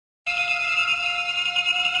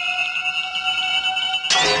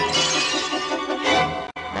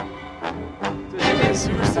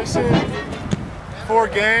Superstition before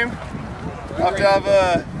game, I have to have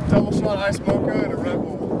a double shot ice mocha and a Red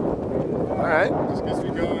Bull. Alright. Just gets me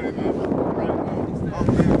going in the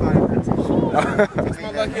It's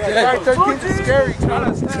my lucky day. Alright, 13's is scary.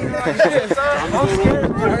 I'm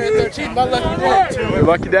scared. Alright, 13, my lucky day. Your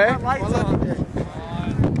lucky day?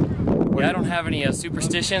 Yeah, I don't have any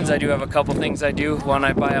superstitions. I do have a couple things I do. One,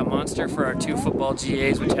 I buy a monster for our 2 football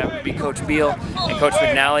GAs, which happen to be Coach Beal and Coach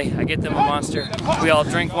McNally. I get them a monster. We all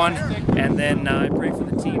drink one, and then I pray for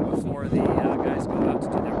the team before the guys go out to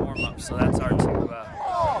do their warm-up. So that's our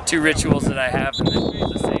two rituals that I have, and then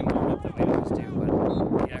the same warm-up that we always do.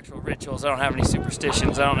 But the actual rituals, I don't have any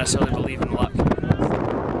superstitions. I don't necessarily believe in luck.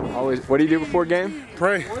 Always. What do you do before game?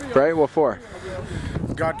 Pray. Pray? What for?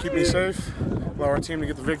 God keep me safe, allow our team to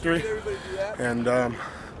get the victory, and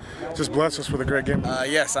just bless us with a great game.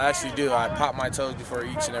 Yes, I actually do. I pop my toes before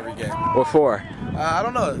each and every game. What for? I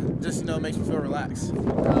don't know. Just, makes me feel relaxed. I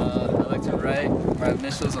like to write my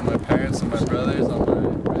initials on my parents and my brothers on my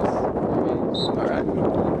wrist. Alright.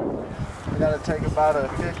 I gotta take about a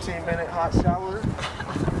 15-minute hot shower.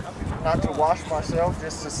 Not to wash myself,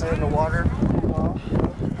 just to sit in the water.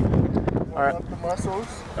 Alright. Up the muscles.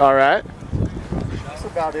 Alright. That's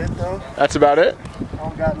about it though. That's about it? I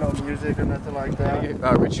don't got no music or nothing like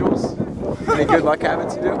that. Rituals? Any good luck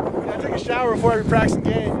habits you do? I take a shower before every practice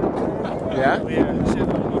game. Yeah? Yeah, shit,